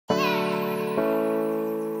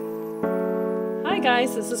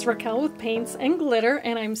guys, this is Raquel with Paints and Glitter,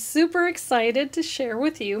 and I'm super excited to share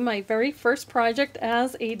with you my very first project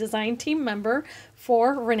as a design team member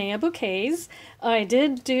for Reneabouquets. I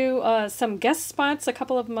did do some guest spots a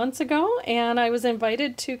couple of months ago, and I was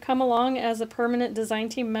invited to come along as a permanent design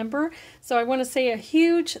team member. So I want to say a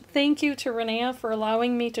huge thank you to Renea for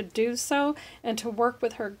allowing me to do so and to work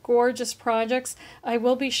with her gorgeous projects. I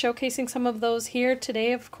will be showcasing some of those here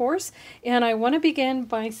today, of course, and I want to begin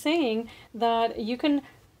by saying that you can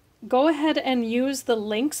go ahead and use the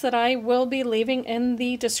links that I will be leaving in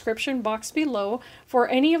the description box below for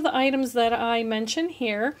any of the items that I mention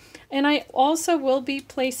here. And I also will be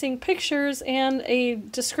placing pictures and a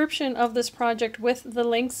description of this project with the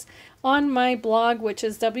links on my blog, which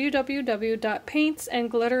is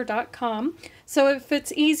www.paintsandglitter.com. So if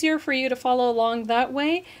it's easier for you to follow along that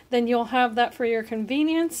way, then you'll have that for your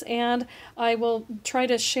convenience, and I will try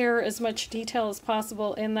to share as much detail as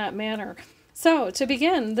possible in that manner. So to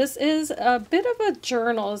begin, this is a bit of a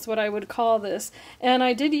journal is what I would call this, and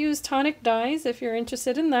I did use Tonic Dies if you're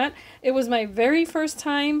interested in that. It was my very first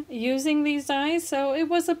time using these dies, so it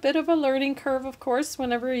was a bit of a learning curve, of course,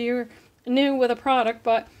 whenever you're new with a product,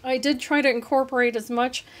 but I did try to incorporate as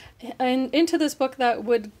much into this book that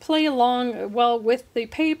would play along well with the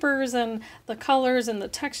papers and the colors and the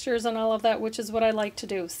textures and all of that, which is what I like to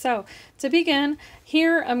do. So to begin,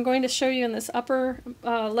 here I'm going to show you in this upper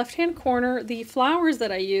left-hand corner the flowers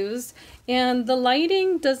that I used, and the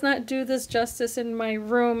lighting does not do this justice in my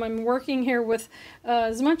room. I'm working here with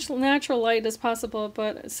as much natural light as possible,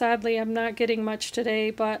 but sadly I'm not getting much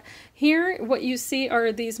today. But here what you see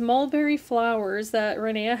are these mulberry flowers that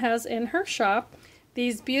Renea has in her shop.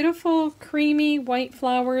 These beautiful creamy white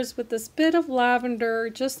flowers with this bit of lavender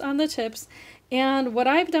just on the tips. And what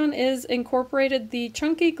I've done is incorporated the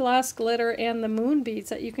chunky glass glitter and the moon beads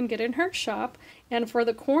that you can get in her shop. And for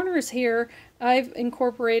the corners here, I've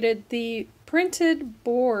incorporated the printed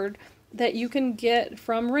board that you can get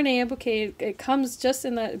from Reneabouquet. It comes just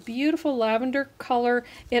in that beautiful lavender color.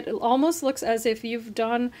 It almost looks as if you've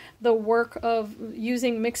done the work of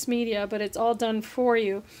using mixed media, but it's all done for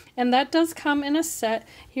you. And that does come in a set.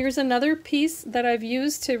 Here's another piece that I've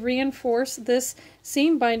used to reinforce this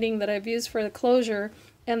seam binding that I've used for the closure.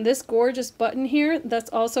 And this gorgeous button here,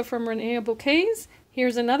 that's also from Reneabouquets.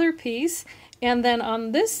 Here's another piece. And then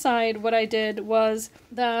on this side, what I did was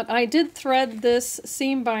that I did thread this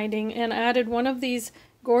seam binding and added one of these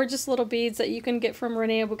gorgeous little beads that you can get from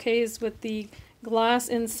Reneabouquets with the glass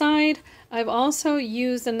inside. I've also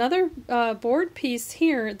used another board piece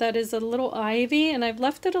here that is a little ivy, and I've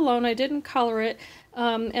left it alone. I didn't color it.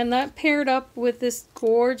 And that paired up with this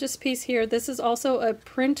gorgeous piece here. This is also a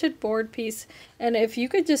printed board piece, and if you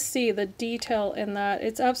could just see the detail in that,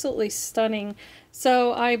 it's absolutely stunning.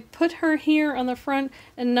 So I put her here on the front.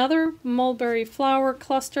 Another mulberry flower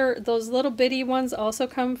cluster. Those little bitty ones also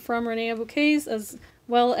come from Reneabouquets, as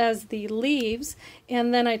well as the leaves.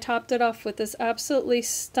 And then I topped it off with this absolutely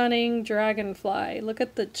stunning dragonfly. Look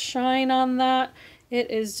at the shine on that.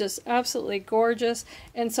 It is just absolutely gorgeous.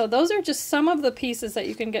 And so those are just some of the pieces that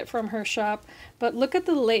you can get from her shop. But look at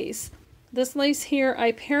the lace. This lace here,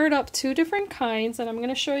 I paired up two different kinds, and I'm going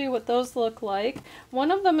to show you what those look like. One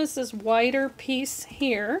of them is this wider piece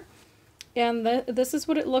here, and this is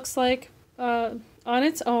what it looks like on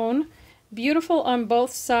its own. Beautiful on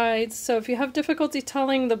both sides, so if you have difficulty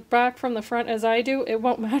telling the back from the front as I do, it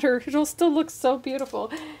won't matter. It'll still look so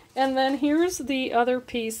beautiful. And then here's the other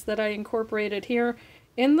piece that I incorporated here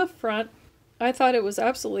in the front. I thought it was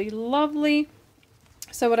absolutely lovely.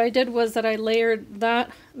 So what I did was that I layered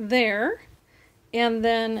that there and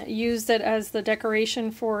then used it as the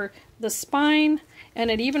decoration for the spine,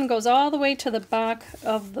 and it even goes all the way to the back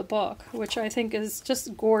of the book, which I think is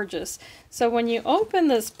just gorgeous. So when you open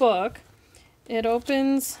this book, it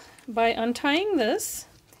opens by untying this,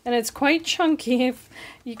 and it's quite chunky if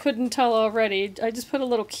you couldn't tell already. I just put a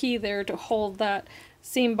little key there to hold that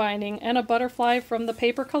seam binding, and a butterfly from the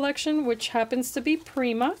paper collection, which happens to be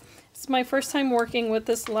Prima. It's my first time working with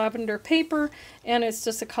this lavender paper, and it's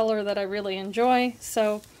just a color that I really enjoy.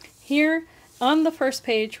 So here on the first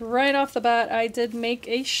page, right off the bat, I did make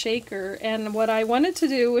a shaker, and what I wanted to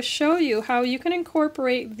do was show you how you can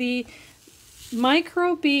incorporate the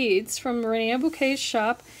micro beads from Reneabouquet's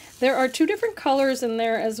shop. There are two different colors in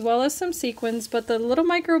there as well as some sequins, but the little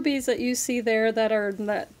micro beads that you see there that are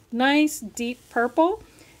that nice deep purple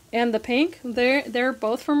and the pink, they're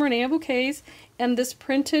both from Reneabouquet's. And this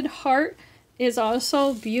printed heart is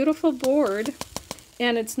also beautiful board,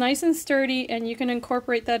 and it's nice and sturdy, and you can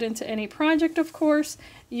incorporate that into any project, of course.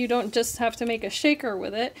 You don't just have to make a shaker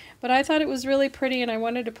with it, but I thought it was really pretty, and I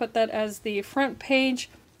wanted to put that as the front page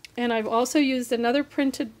And I've also used another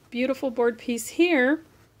printed beautiful board piece here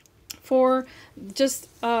for just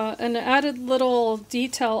an added little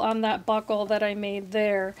detail on that buckle that I made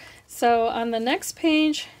there. So on the next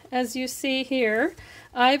page, as you see here,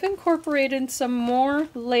 I've incorporated some more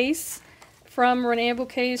lace from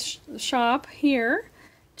Reneabouquet's shop here,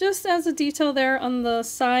 just as a detail there on the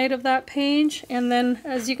side of that page. And then,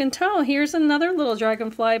 as you can tell, here's another little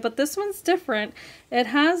dragonfly, but this one's different. It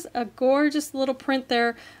has a gorgeous little print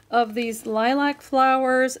there of these lilac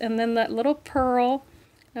flowers and then that little pearl.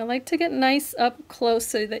 I like to get nice up close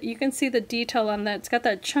so that you can see the detail on that. It's got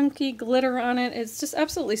that chunky glitter on it. It's just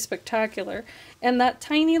absolutely spectacular. And that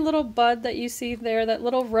tiny little bud that you see there, that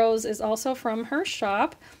little rose, is also from her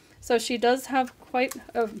shop. So she does have quite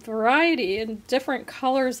a variety in different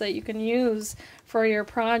colors that you can use for your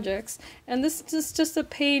projects. And this is just a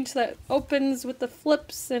page that opens with the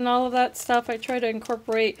flips and all of that stuff. I try to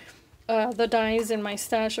incorporate the dies in my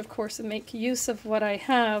stash, of course, and make use of what I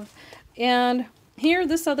have. And here,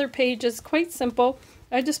 this other page is quite simple.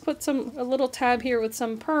 I just put a little tab here with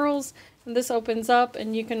some pearls, and this opens up,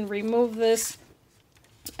 and you can remove this,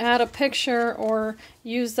 add a picture, or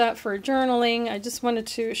use that for journaling. I just wanted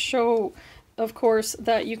to show, of course,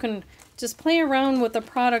 that you can just play around with the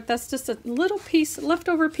product. That's just a little piece,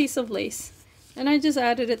 leftover piece of lace. And I just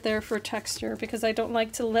added it there for texture because I don't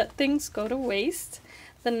like to let things go to waste.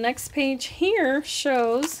 The next page here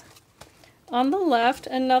shows, on the left,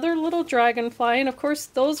 another little dragonfly, and of course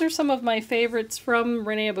those are some of my favorites from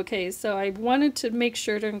Reneabouquets, so I wanted to make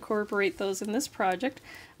sure to incorporate those in this project.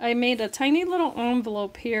 I made a tiny little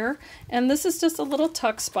envelope here, and this is just a little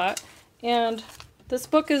tuck spot, and this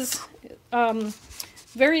book is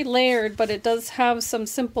very layered, but it does have some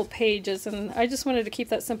simple pages, and I just wanted to keep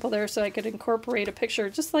that simple there so I could incorporate a picture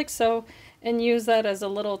just like so and use that as a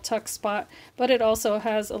little tuck spot. But it also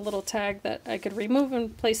has a little tag that I could remove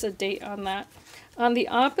and place a date on that. On the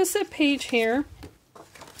opposite page here,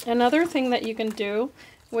 another thing that you can do,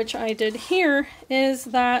 which I did here, is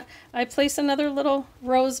that I place another little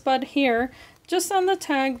rosebud here just on the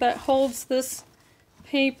tag that holds this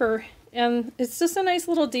paper. And it's just a nice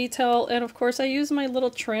little detail, and of course I use my little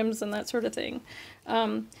trims and that sort of thing.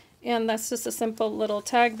 And that's just a simple little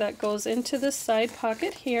tag that goes into this side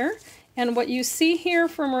pocket here. And what you see here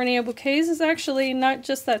from Reneabouquets is actually not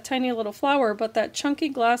just that tiny little flower, but that chunky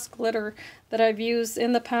glass glitter that I've used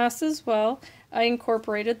in the past as well. I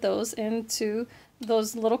incorporated those into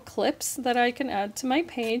those little clips that I can add to my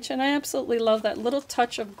page, and I absolutely love that little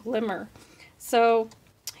touch of glimmer. So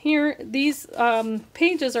here, these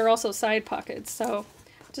pages are also side pockets, so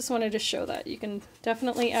just wanted to show that. You can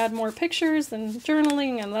definitely add more pictures and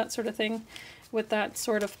journaling and that sort of thing with that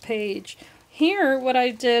sort of page. Here, what I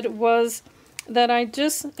did was that I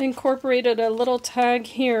just incorporated a little tag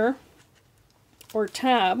here, or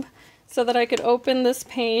tab, so that I could open this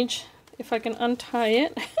page, if I can untie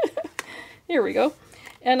it. Here we go.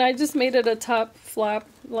 And I just made it a top flap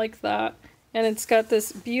like that. And it's got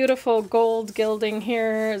this beautiful gold gilding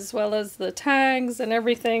here, as well as the tags and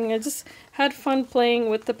everything. I just had fun playing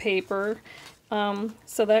with the paper.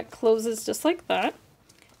 So that closes just like that.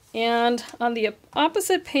 And on the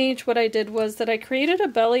opposite page, what I did was that I created a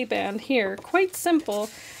belly band here. Quite simple,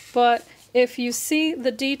 but if you see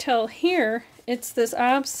the detail here, it's this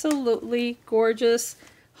absolutely gorgeous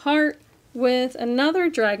heart with another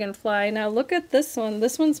dragonfly. Now look at this one.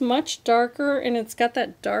 This one's much darker, and it's got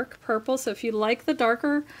that dark purple. So if you like the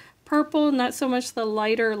darker purple, not so much the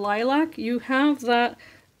lighter lilac, you have that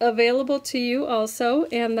available to you also.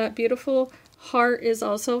 And that beautiful heart is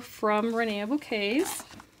also from Reneabouquets.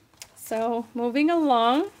 So moving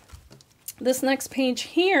along, this next page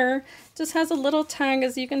here just has a little tag,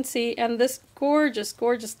 as you can see, and this gorgeous,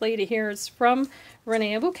 gorgeous lady here is from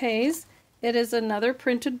Reneabouquets. It is another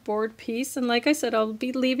printed board piece, and like I said, I'll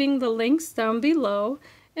be leaving the links down below.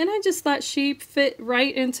 And I just thought she fit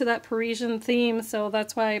right into that Parisian theme, so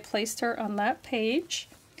that's why I placed her on that page.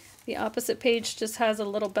 The opposite page just has a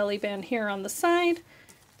little belly band here on the side,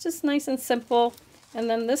 just nice and simple. And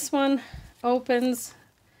then this one opens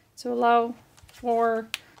to allow for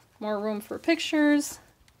more room for pictures,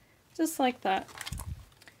 just like that.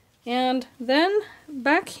 And then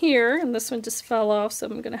back here, and this one just fell off, so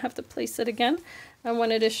I'm going to have to place it again. I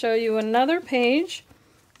wanted to show you another page.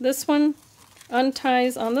 This one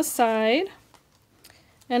unties on the side.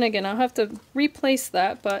 And again, I'll have to replace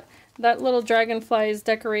that, but that little dragonfly is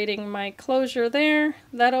decorating my closure there.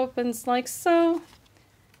 That opens like so,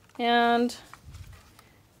 and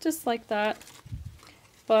just like that.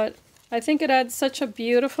 But I think it adds such a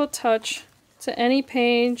beautiful touch to any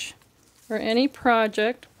page or any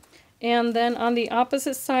project. And then on the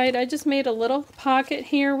opposite side, I just made a little pocket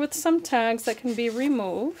here with some tags that can be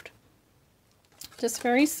removed. Just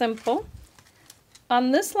very simple.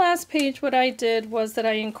 On this last page, what I did was that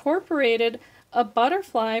I incorporated a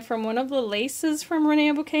butterfly from one of the laces from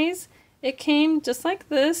Reneabouquets. It came just like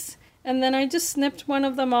this, and then I just snipped one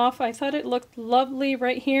of them off. I thought it looked lovely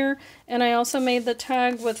right here, and I also made the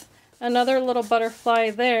tag with another little butterfly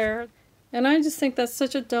there. And I just think that's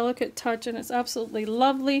such a delicate touch, and it's absolutely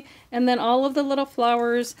lovely. And then all of the little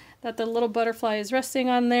flowers that the little butterfly is resting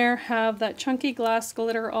on there have that chunky glass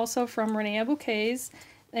glitter also from Reneabouquets.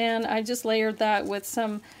 And I just layered that with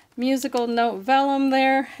some musical note vellum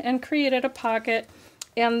there and created a pocket.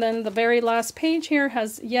 And then the very last page here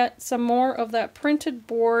has yet some more of that printed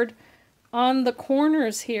board on the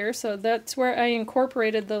corners here. So that's where I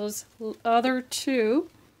incorporated those other two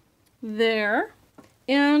there.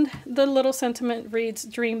 And the little sentiment reads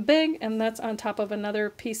 "Dream Big," and that's on top of another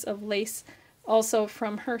piece of lace also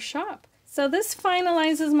from her shop. So this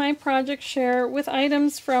finalizes my project share with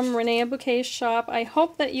items from Reneabouquet's shop. I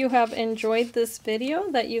hope that you have enjoyed this video,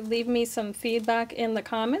 that you leave me some feedback in the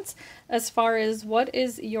comments as far as what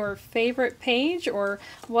is your favorite page or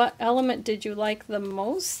what element did you like the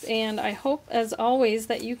most. And I hope, as always,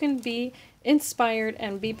 that you can be inspired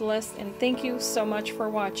and be blessed. And thank you so much for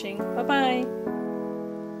watching. Bye-bye.